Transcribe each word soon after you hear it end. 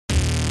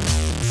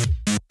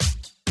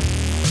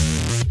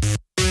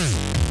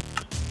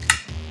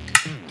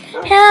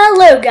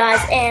Hello guys,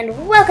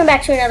 and welcome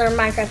back to another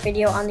Minecraft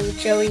video on the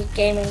Joey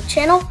Gaming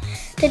channel.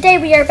 Today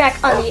we are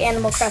back on the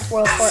AnimalCraft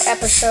world for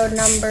episode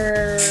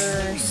number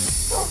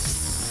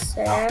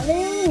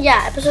 7?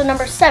 Yeah, episode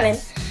number 7.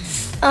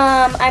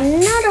 I'm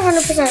not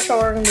 100% sure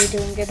what we're going to be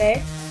doing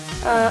today.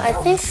 I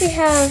think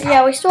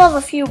we still have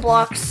a few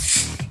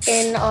blocks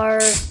in our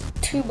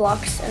 2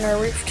 blocks in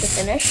our roof to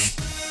finish.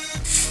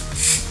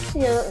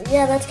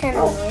 Yeah, that's kind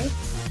of annoying.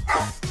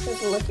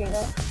 Just looking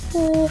up.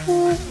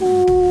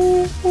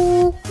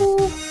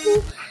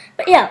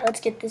 But yeah, let's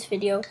get this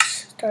video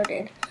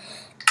started.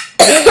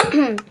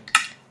 Nope.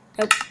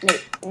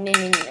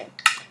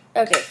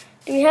 Okay,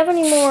 do we have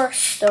any more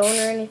stone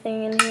or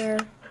anything in here?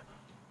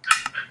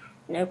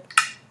 Nope.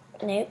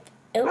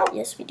 Oh,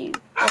 yes we do.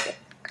 Okay,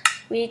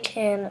 we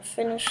can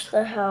finish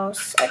the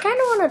house. I kind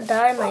of want to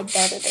dye my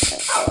bed a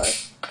different color.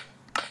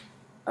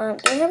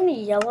 Do we have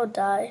any yellow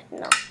dye?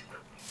 No.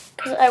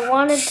 Because I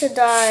wanted to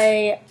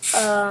dye,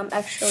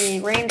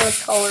 actually, rainbow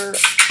color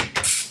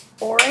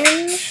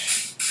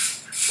orange.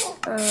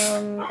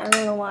 I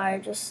don't know why, I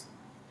just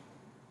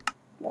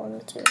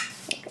wanted to.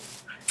 Okay.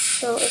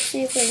 So let's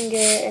see if we can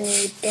get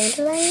any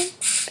dandelion,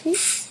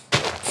 please.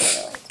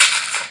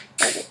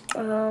 Okay.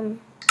 And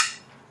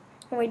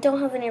we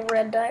don't have any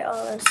red dye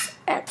on us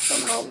at the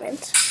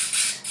moment.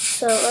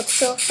 So let's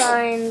go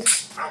find,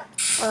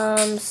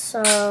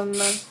 some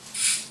of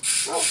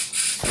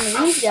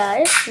these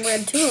guys, some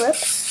red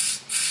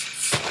tulips.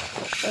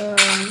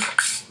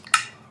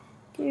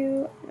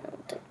 Take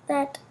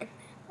that, and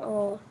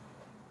I'll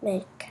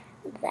make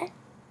that.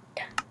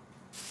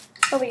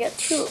 Oh, we got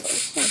 2 of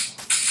them.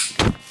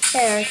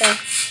 There we go.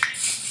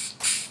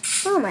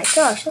 Oh my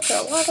gosh, that's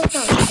a lot of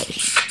them.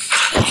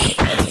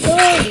 Let's go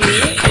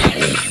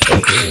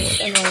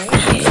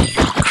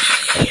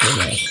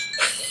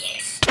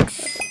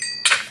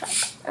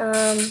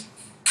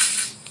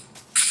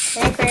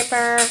hey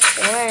creeper,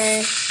 go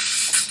away.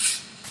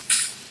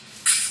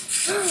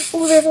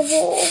 Oh, there's a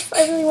wolf.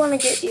 I really want to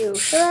get you.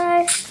 Should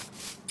I?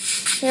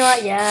 You know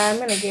what? Yeah, I'm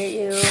gonna get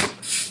you.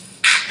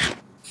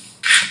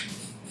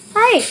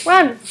 Hey,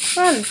 run,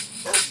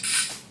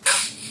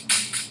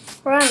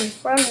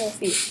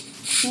 Wolfie.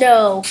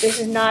 No, this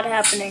is not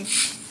happening.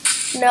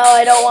 No,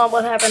 I don't want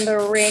what happened to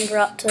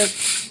Raindrop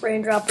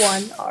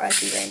 1.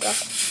 R.I.P. Raindrop.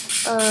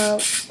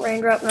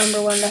 Raindrop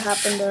number 1 to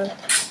happen to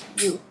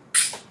you.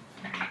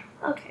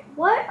 Okay,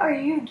 what are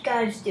you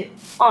guys doing?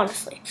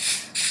 Honestly.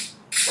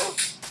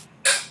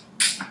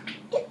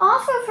 Get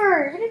off of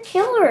her! You're gonna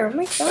kill her! Oh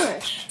my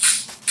gosh.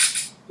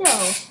 Yo,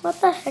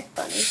 what the heck,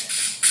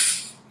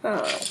 bunnies?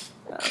 Oh,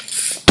 no.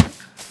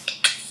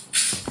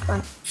 Come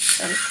on.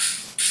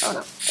 Oh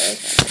no, there's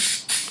one.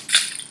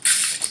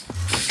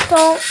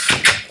 Don't.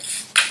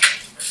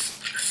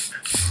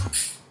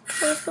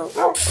 Please don't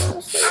go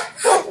to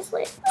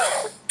sleep.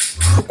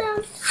 Sit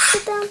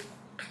down.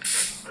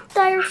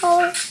 Dye your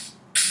collar.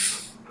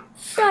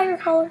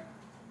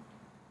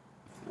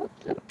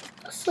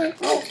 Sleep.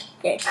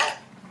 Yay.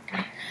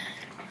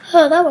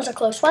 Oh, that was a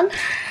close one.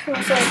 It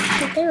was a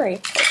very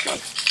close one.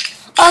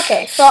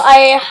 Okay, so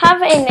I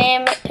have a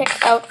name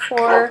picked out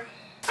for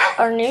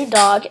our new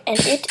dog, and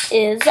it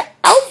is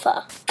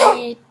Alpha.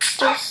 I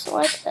just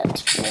like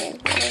that name.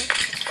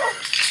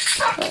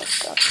 Oh,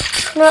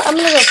 gosh. No, I'm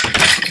gonna go.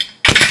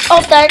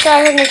 Oh, that guy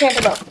has an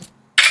enchanted bow.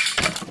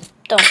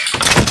 Don't.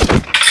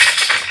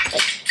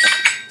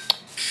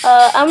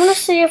 I'm gonna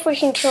see if we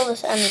can kill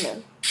this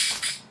Enderman.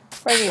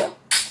 Where'd you go?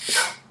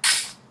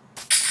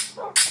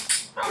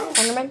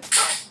 Enderman?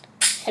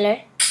 Hello?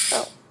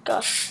 Oh,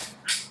 gosh.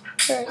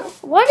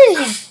 What is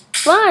he?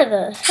 Why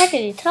the heck is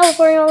he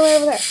teleporting all the way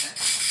over there?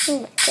 Oh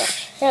my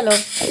gosh. Hello.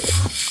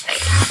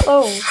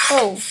 Oh.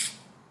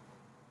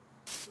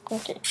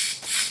 Okay.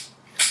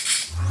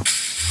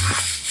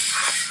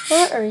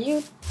 What are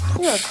you?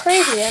 You're a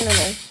crazy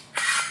Enderman.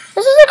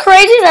 This is the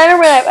craziest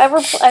Enderman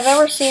I've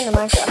ever seen in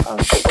Minecraft,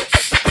 honestly.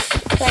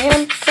 Can I hit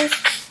him, please?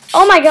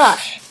 Oh my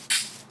gosh.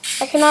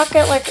 I cannot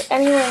get, like,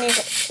 anywhere near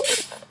it.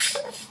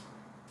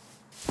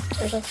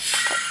 Seriously?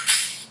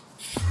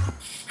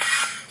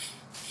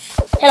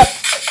 Hit him.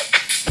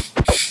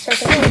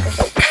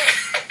 Seriously.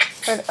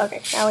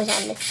 Okay, now he's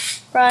on me.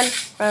 Run.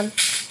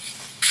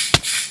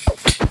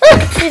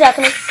 He's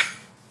after me.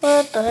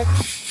 What the heck?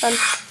 Run.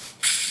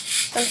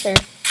 I'm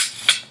scared.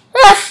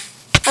 Ah!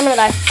 I'm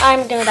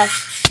gonna die.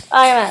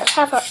 I am at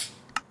half a...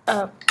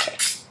 Okay.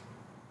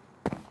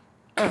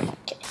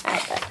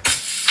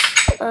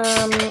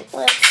 Alright,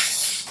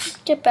 let's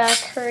get back.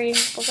 Hurry.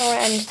 We're gonna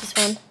end this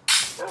one.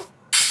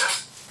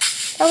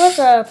 That was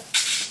a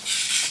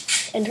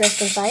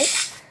interesting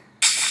fight.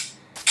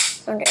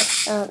 Okay,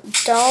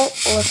 don't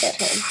look at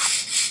him.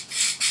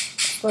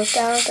 Look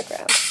down at the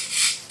ground.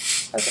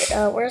 Okay,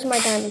 where's my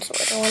diamond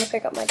sword? I want to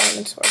pick up my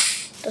diamond sword,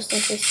 just in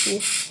case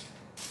he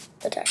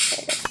attacks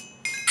me again.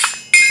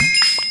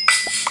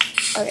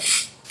 Okay.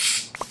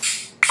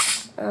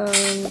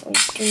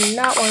 We do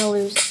not want to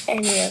lose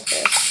any of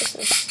this. This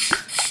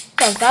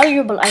is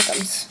valuable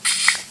items.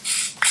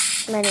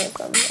 Many of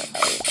them are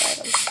valuable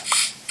items.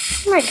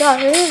 Oh my gosh,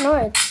 I didn't know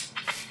it.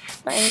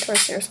 My inventory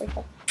seriously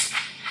full.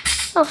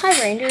 Oh, hi,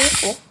 reindeer.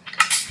 You're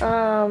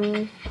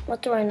cool.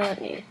 What do I not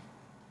need?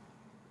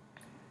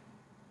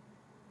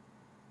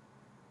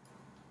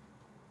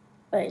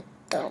 I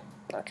don't.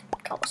 Okay,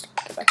 cobblestone.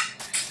 Goodbye.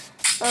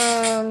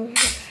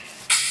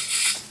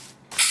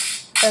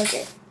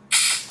 Okay.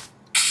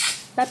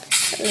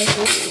 That's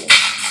lovely.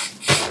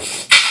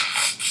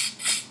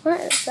 What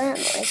is that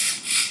noise?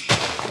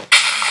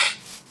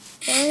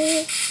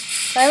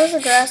 Why was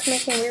the grass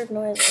making weird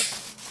noises?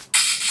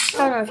 I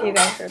don't know if you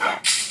guys heard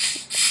that.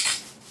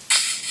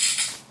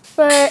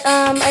 But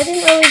I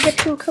didn't really get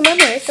to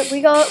commemorate that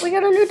we got a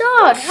new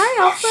dog.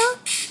 Hi, Alpha.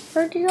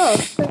 Where'd you go?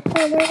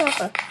 Oh, there's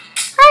Alpha.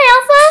 Hi,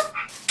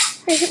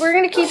 Alpha. We're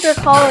gonna keep your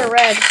collar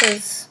red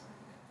because,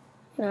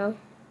 you know,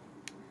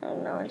 I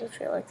don't know. I just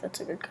feel like that's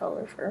a good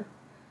color for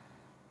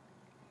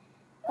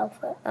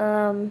Alpha.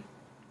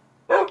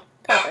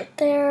 That right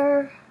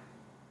there.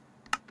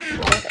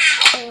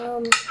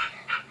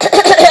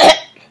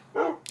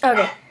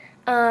 Okay.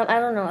 I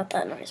don't know what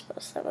that noise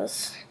was. That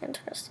was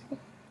interesting,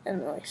 in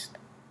the least.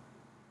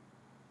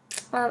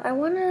 Let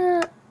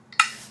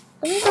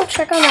me go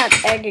check on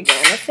that egg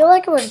again. I feel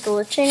like it was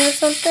glitching or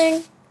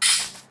something.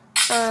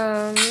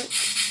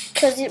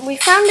 Because we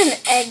found an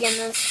egg in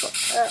this.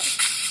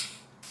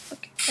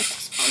 Okay, it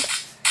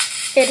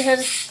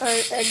despawned. Our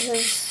egg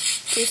has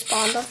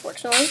despawned,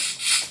 unfortunately.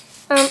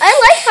 I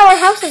like how our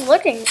house is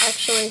looking,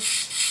 actually.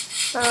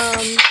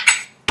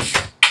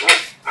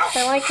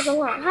 I like it a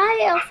lot.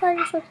 Hi, Alpha,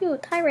 you're so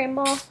cute. Hi,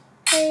 Rainbow.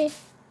 Hey,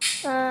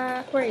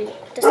 where are you?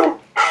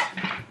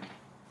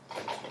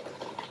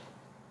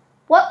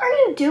 What are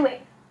you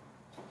doing?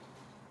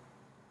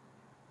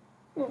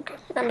 Okay,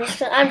 I'm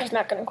just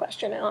not gonna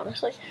question it,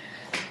 honestly.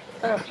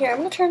 Here, I'm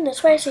gonna turn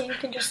this way so you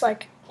can just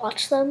like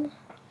watch them.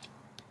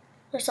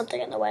 There's something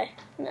in the way.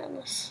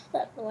 No,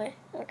 that in the way.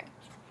 Okay.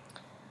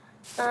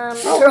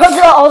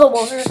 All the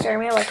wolves are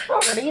staring at me like,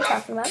 what are you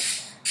talking about?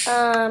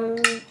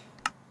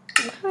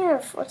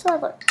 What's all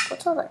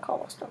that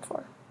cobblestone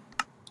for?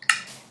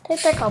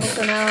 Take that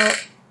cobblestone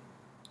out.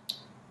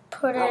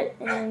 Put it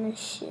in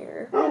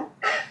here. What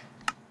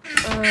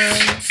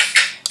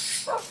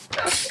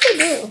should we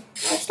do?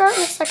 Should we start on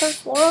the second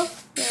floor?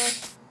 Yeah.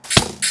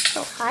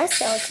 Oh, hi,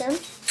 skeleton.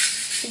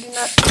 You do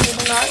not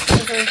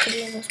deserve to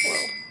be in this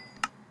world.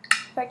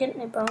 Did I get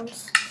any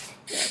bones?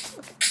 Yeah,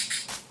 okay.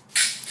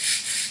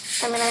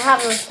 I mean, I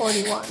have those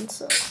 41,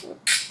 so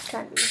it's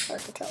kind of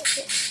hard to tell.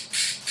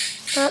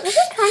 This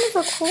is kind of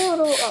a cool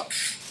little. Oh,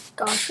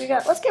 gosh,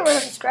 let's get rid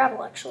of this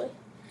gravel actually.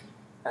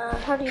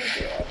 How do you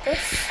do it? Like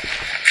this?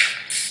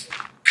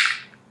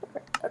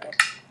 Okay.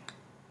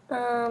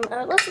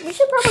 We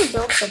should probably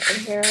build something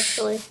here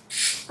actually.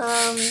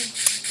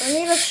 I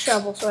need a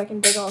shovel so I can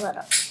dig all that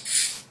up.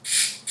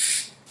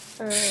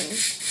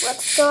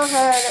 Let's go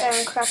ahead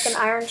and craft an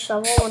iron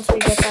shovel once we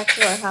get back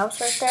to our house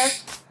right there.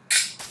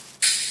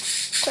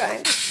 There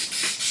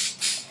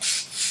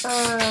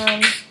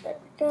we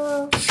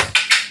go.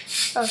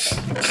 Okay,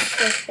 let's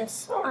take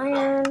this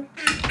iron.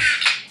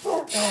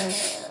 And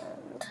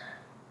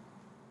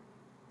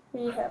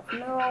we have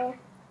no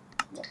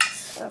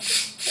okay.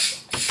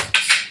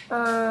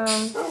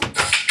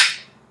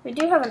 We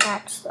do have an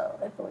axe though,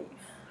 I believe.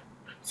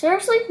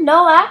 Seriously?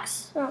 No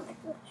axe? Oh my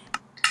gosh.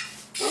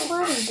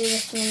 Why do you do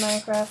this to me,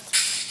 Minecraft?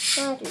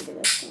 Why do you do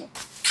this to me?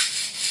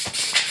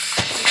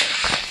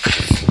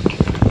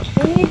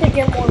 We need to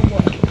get more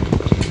wood.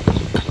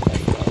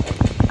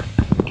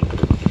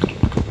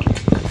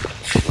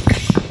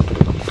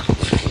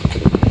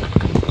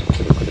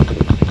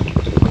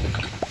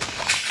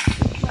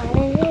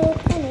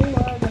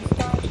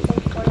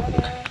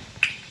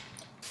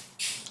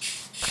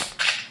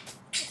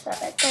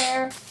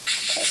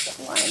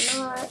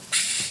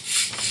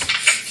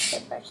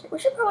 We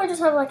should probably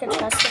just have like a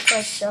chest that's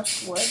like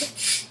just wood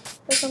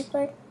or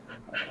something.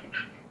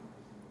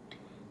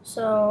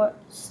 So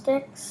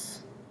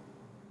sticks,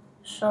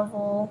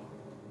 shovel,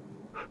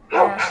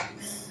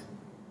 axe,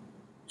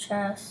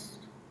 chest.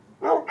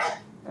 I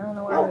don't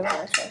know where we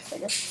want a chest. I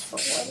guess it's for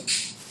wood.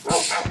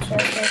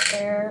 Chest right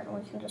there, and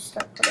we can just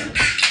start putting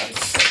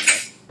stuff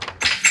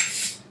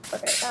in.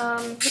 Okay.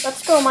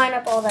 Let's go mine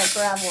up all that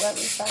gravel that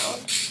we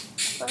found.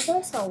 I'm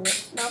gonna sell wood.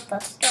 Nope,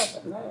 that's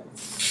skeleton.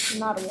 That's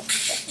not a wood.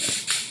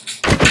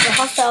 The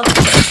hostile.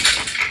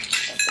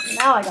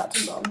 Now I got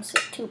 2 bones.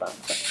 2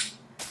 bones.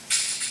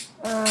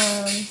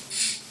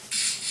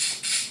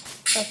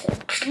 Okay.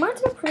 The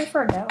mines are pretty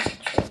far down,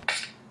 actually.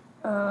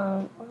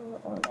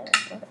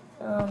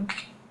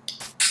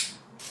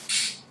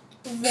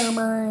 The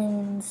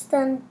mines.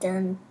 Dun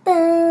dun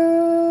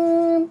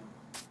dun.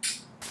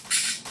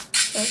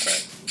 Okay.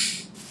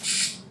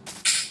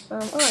 Oh,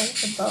 I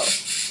get a bow.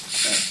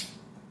 Nice.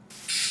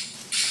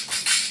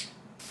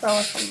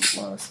 Probably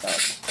from one of the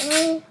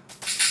skeletons.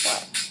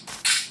 What?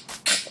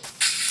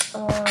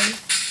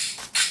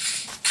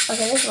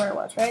 Okay, this is where it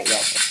was, right? Yeah,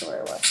 this is where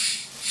it was.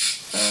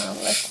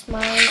 Let's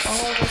mine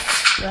all of this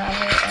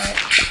gravel up.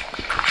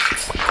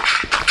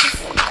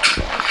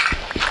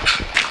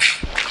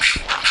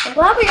 I'm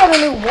glad we got a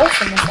new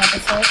wolf in this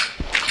episode.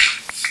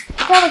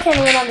 I probably can't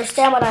even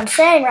understand what I'm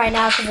saying right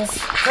now because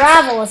this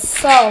gravel is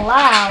so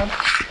loud.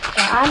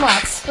 But I'm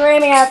like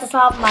screaming at the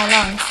top of my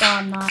lungs, so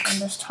I'm not. I'm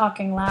just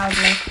talking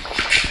loudly.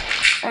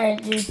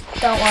 You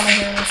don't want to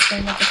hear me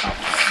scream at the top of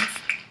my lungs,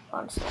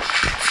 honestly.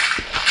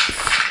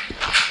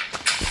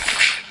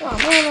 Oh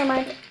man, I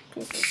might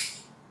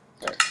pieces.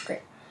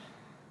 Great.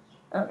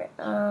 Okay,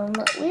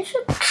 we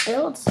should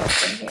build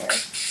something here.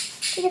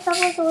 We could have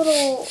like a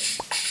little.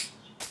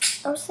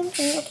 I was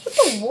thinking, let's put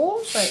the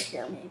wolves right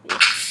here, maybe.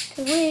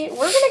 Because we're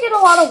gonna get a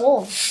lot of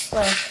wolves.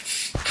 Like,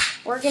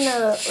 we're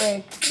gonna,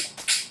 like,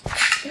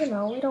 you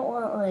know, we don't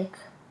want, like,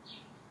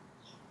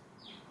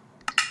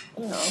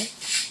 you know,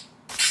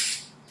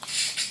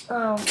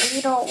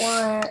 we don't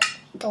want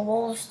the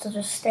wolves to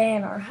just stay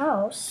in our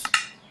house.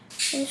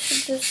 We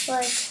should just,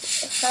 like,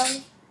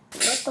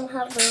 let them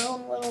have their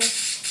own little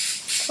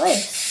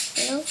place,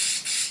 you know?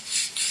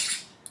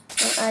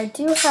 And I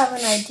do have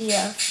an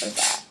idea for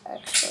that,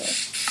 actually.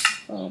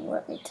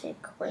 Let me take,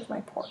 where's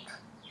my pork?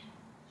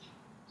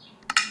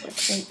 We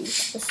can eat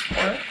this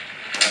pork.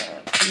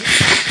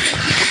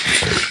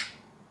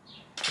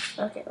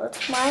 Okay,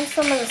 let's mine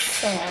some of the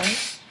sand.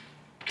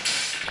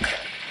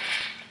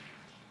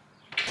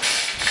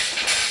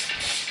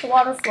 The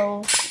water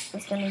flow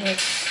is going to get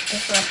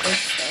disrupted,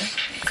 so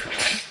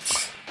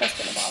that's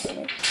going to bother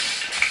me.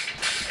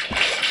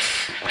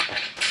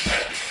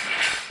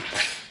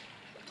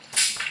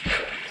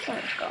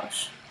 Oh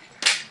gosh.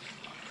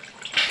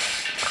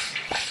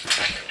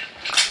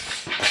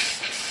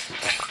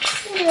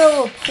 Maybe a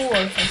little pool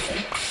or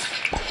something.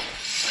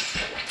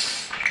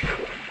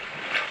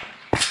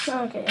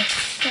 Okay,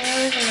 so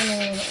we're gonna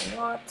need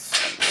lots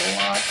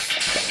of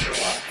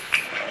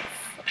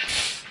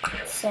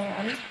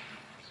sand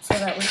so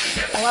that we can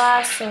get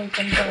glass, so we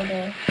can build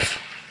a.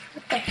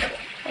 What the heck?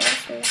 There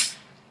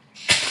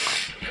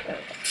we go.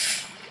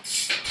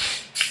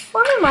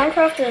 Farming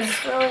Minecraft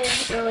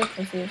is really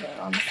confusing,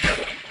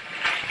 honestly.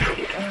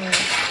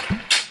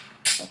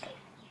 Okay.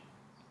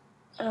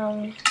 Do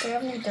we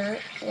have any dirt?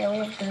 Yeah, we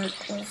have dirt,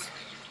 because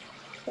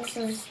this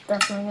is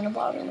definitely going to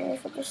bother me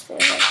if it just stays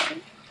like that.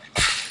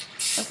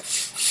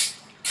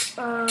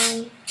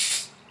 Okay.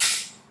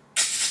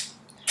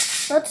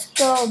 Let's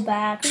go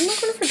back. We've been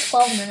looking for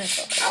 12 minutes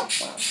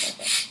already.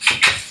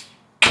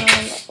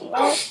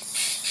 Wow,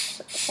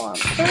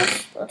 okay.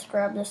 Let's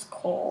grab this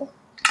coal.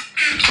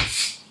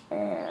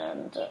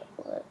 And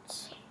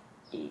let's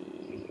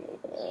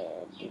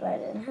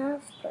divide it in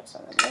half. Put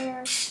some in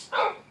there.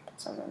 Put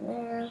some in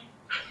there.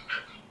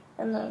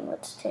 And then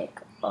let's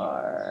take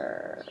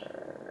our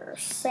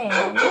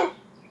sand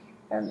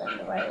and then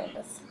divide it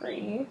into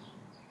 3.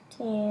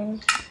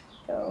 15.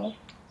 Go,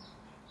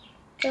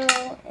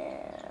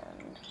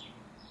 and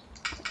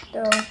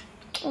go.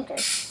 Okay.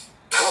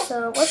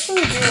 So what should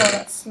we do while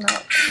that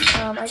smelts?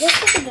 I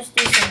guess we could just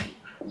do some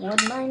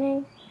wood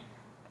mining.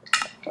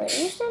 Wait,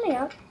 are you standing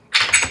up?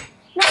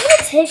 No, I'm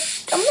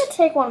gonna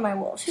take one of my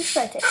wolves. Who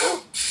should I take?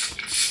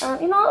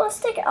 You know what? Let's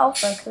take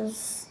Alpha,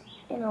 because,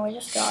 you know, we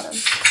just got him.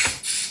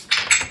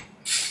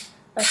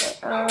 Okay,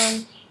 what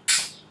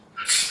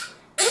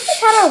if we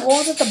had our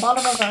wolves at the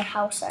bottom of our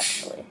house,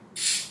 actually?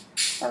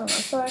 I don't know,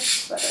 so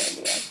that's a better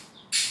idea.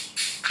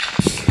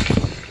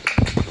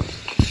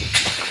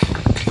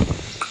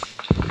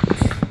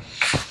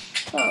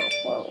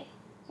 Oh,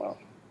 whoa.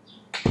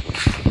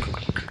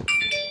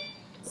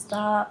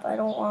 Stop, I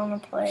don't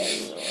want to play.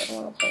 I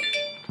don't want to play.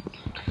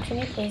 Can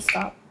you please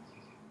stop?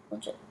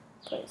 Legit,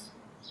 please.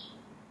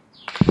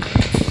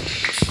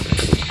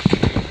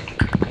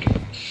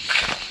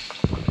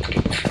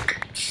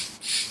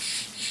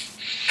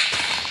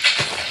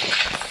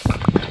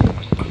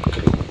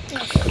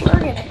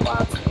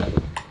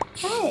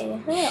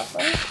 Hey, Alpha.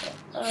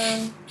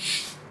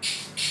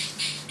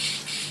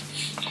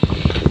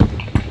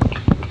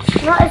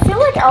 No, I feel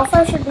like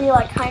Alpha should be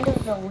like kind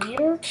of the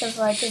leader, because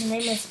like his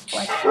name is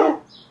like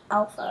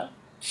Alpha,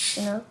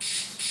 you know.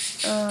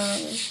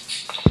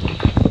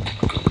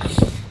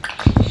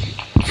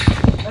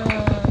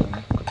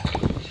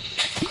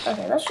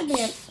 Okay, that should be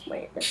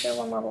wait, is there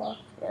one more block?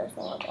 Yeah, there's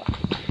one more block.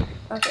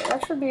 Okay,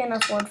 that should be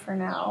enough wood for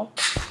now.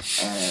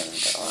 And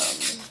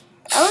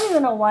I don't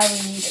even know why we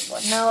needed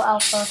one. No,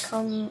 Alpha,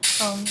 come,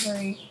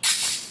 hurry.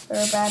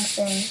 They're a bad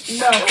thing.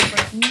 No,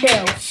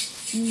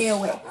 no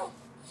way.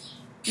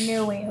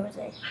 No way,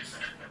 Jose.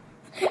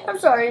 I'm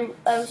sorry,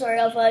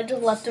 Alpha. I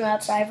just left him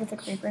outside with a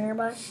creeper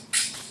nearby.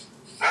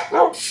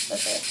 Okay.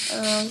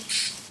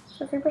 Is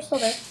the creeper still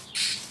there?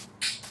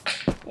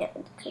 Yeah,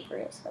 the creeper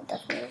is. That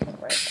definitely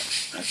isn't right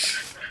there.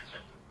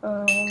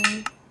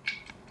 Okay.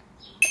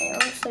 I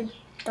honestly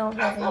don't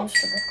have a use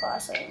for this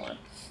class anymore.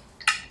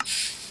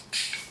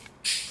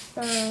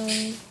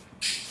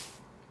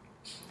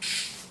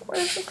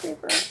 Where's the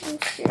creeper? I'm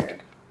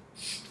scared.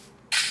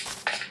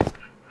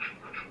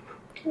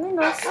 Can they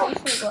not see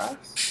through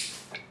glass?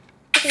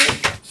 Okay,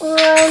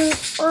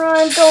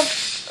 run,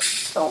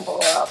 don't blow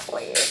up,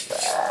 please.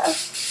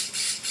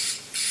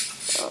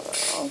 Oh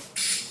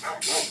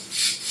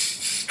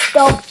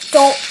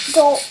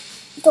no.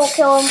 Don't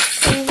kill him,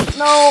 please.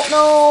 No,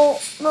 no,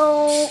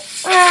 no.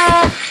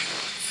 Ah.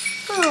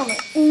 Oh my.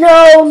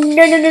 No,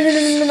 no, no, no, no,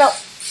 no, no, no.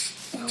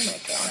 Oh my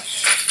gosh.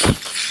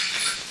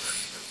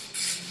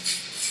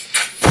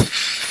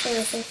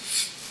 Seriously.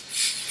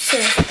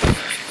 Seriously.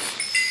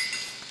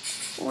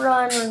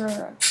 Run, run, run,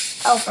 run.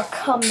 Alpha,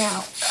 come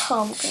now.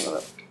 Come.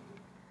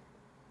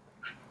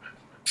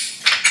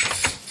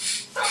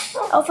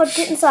 Alpha,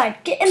 get inside.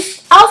 Get in.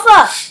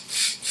 Alpha!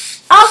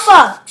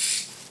 Alpha!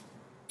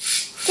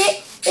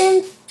 Get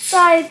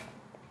inside.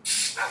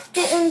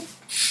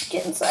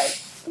 Get inside.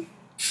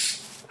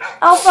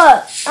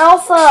 Alpha!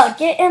 Alpha!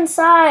 Get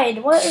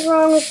inside! What is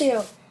wrong with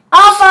you?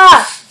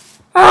 Alpha!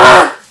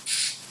 Ah!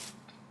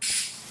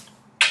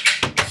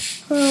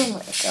 Oh my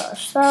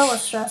gosh, that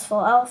was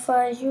stressful.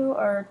 Alpha, you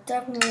are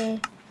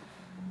definitely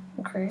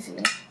crazy,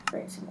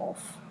 crazy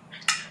wolf.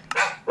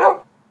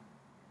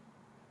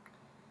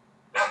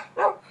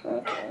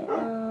 Okay,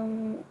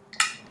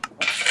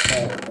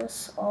 let's put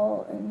this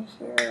all in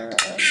here, and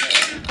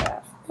then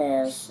grab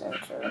this,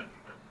 enter.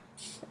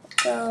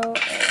 There we go,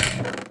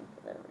 and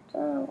there we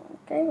go.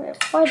 Okay, we have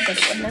quite a bit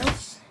of wood now.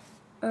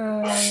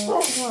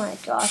 Oh my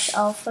gosh,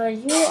 Alpha,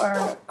 you are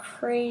a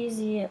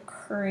crazy,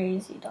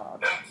 crazy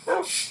dog.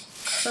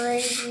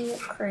 Crazy,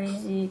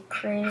 crazy,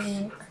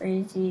 crazy,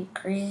 crazy,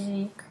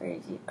 crazy,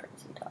 crazy,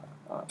 crazy dog.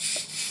 Oh.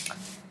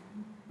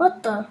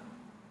 What the?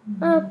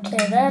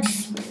 Okay,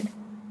 that's weird.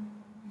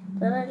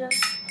 Did I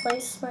just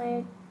place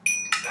my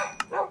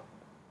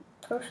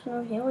potion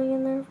of healing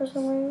in there for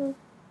some reason?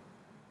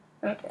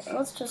 Okay,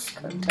 let's just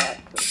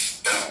contact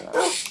this.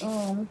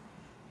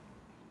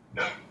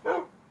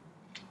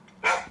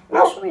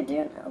 What should we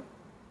do now?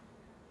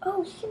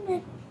 Oh, you can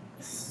make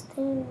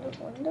stained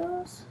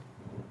windows?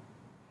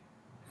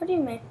 How do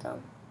you make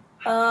them?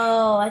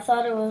 Oh, I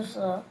thought it was,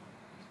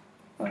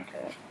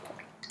 okay.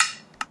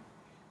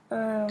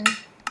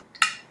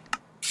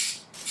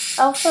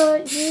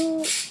 Alpha,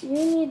 you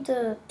need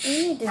to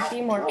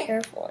be more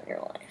careful in your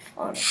life,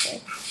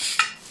 honestly.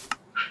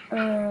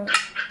 I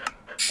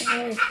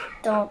really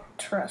don't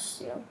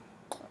trust you.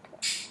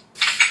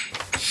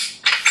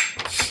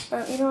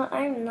 Okay. You know what?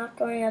 I'm not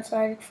going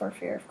outside for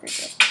fear of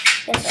creepers.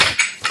 Yes,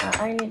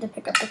 I need to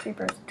pick up the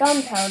creepers'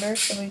 gunpowder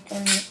so we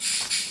can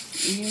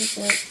use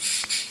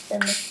it in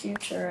the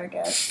future, I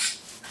guess.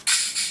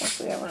 If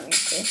we ever need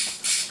to.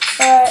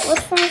 Alright,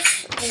 let's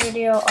finish the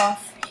video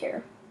off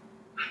here.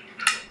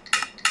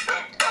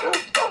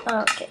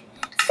 Okay.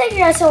 Thank you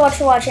guys so much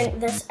for watching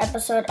this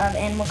episode of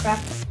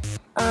AnimalCraft.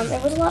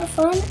 It was a lot of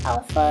fun.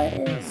 Alpha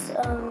is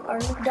our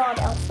new dog.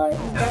 Alpha is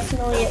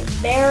definitely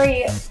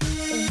very,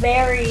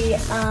 very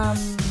how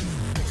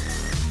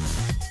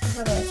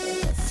do I say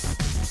this?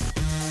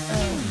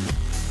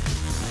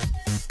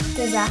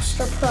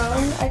 Disaster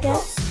prone, I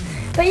guess.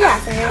 But yeah,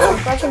 thank you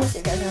guys for watching. See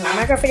you guys in the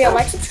Minecraft video.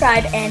 Like,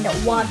 subscribe, and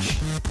watch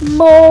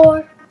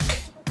more.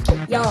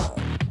 Y'all.